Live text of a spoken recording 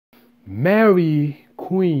Mary,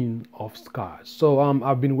 Queen of Scots. So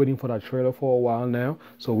I've been waiting for that trailer for a while now.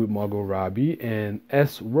 So with Margot Robbie and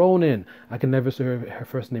Ronan. I can never say her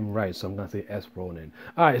first name right, so I'm gonna say Ronan.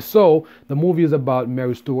 Alright, so the movie is about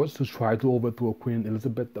Mary Stuart who tried to overthrow Queen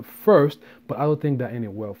Elizabeth I, but I don't think that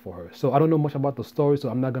ended well for her. So I don't know much about the story, so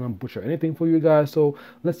I'm not gonna butcher anything for you guys. So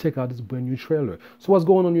let's check out this brand new trailer. So what's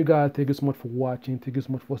going on, you guys? Thank you so much for watching. Thank you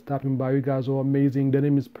so much for stopping by. You guys are amazing. The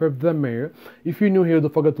name is Perv the Mayor. If you're new here,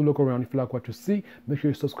 don't forget to look around. If you like what you see, make sure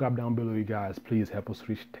you subscribe down below, you guys. Please help us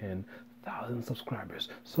reach 10,000 subscribers.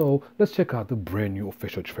 So let's check out the brand new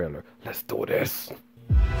official trailer. Let's do this.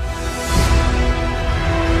 Let's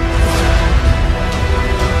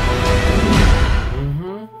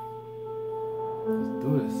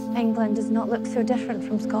do this. England does not look so different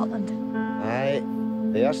from Scotland. Aye,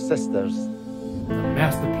 they are sisters. The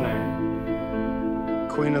master plan.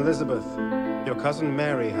 Queen Elizabeth, your cousin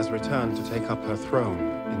Mary has returned to take up her throne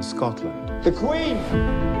in Scotland. The Queen!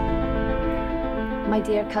 My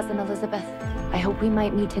dear cousin Elizabeth, I hope we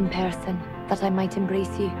might meet in person, that I might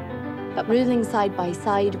embrace you. But ruling side by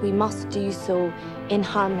side, we must do so in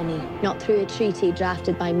harmony, not through a treaty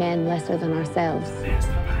drafted by men lesser than ourselves.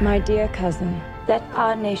 My dear cousin, let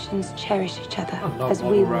our nations cherish each other as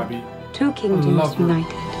we would. Two kingdoms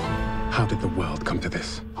united. How did the world come to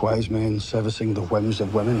this? Wise men servicing the whims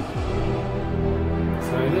of women.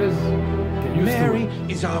 So it is. Mary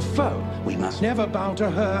is our foe. We must never bow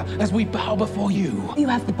to her as we bow before you. You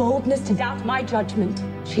have the boldness to doubt my judgment.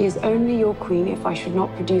 She is only your queen if I should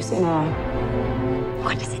not produce an heir.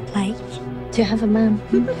 What is it like to have a man?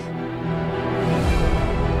 Interesting.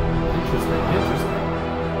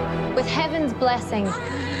 With heaven's blessing,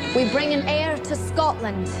 we bring an heir to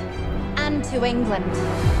Scotland and to England.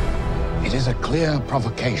 It is a clear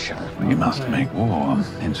provocation. You must make war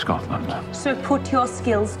in Scotland. So put your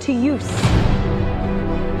skills to use.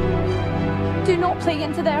 Do not play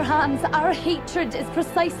into their hands. Our hatred is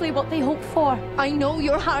precisely what they hope for. I know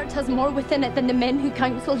your heart has more within it than the men who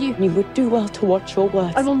counsel you. You would do well to watch your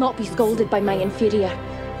words. I will not be scolded by my inferior.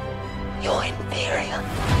 Your inferior.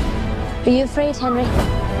 Are you afraid, Henry?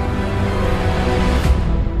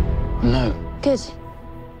 No. Good.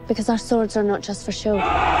 Because our swords are not just for show.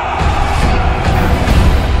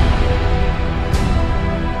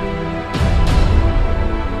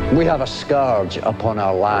 We have a scourge upon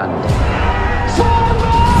our land.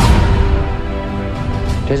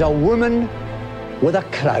 'Tis a woman with a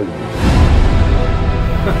crown.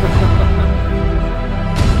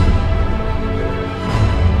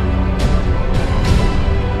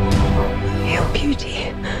 Your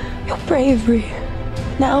beauty, your bravery.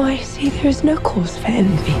 Now I see there is no cause for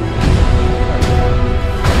envy.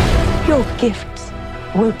 Your gifts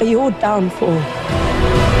will be your downfall.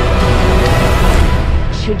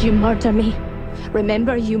 Should you murder me,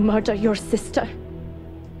 remember you murder your sister.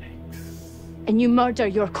 And you murder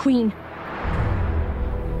your queen.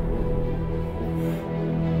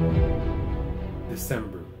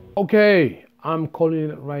 December. Okay, I'm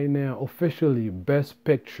calling it right now. Officially, Best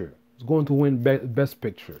Picture. It's going to win Best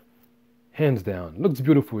Picture. Hands down. Looks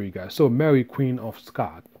beautiful, you guys. So Mary, Queen of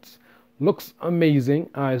Scots. Looks amazing.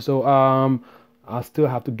 Alright, so I still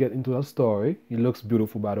have to get into the story. It looks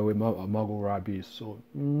beautiful, by the way. Margot Robbie is so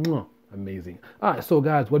amazing. Alright, so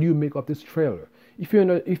guys, what do you make of this trailer? If you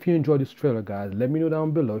enjoyed this trailer, guys, let me know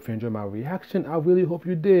down below. If you enjoyed my reaction, I really hope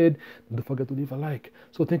you did. Don't forget to leave a like.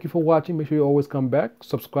 So thank you for watching. Make sure you always come back,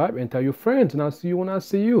 subscribe, and tell your friends. And I'll see you when I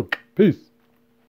see you. Peace.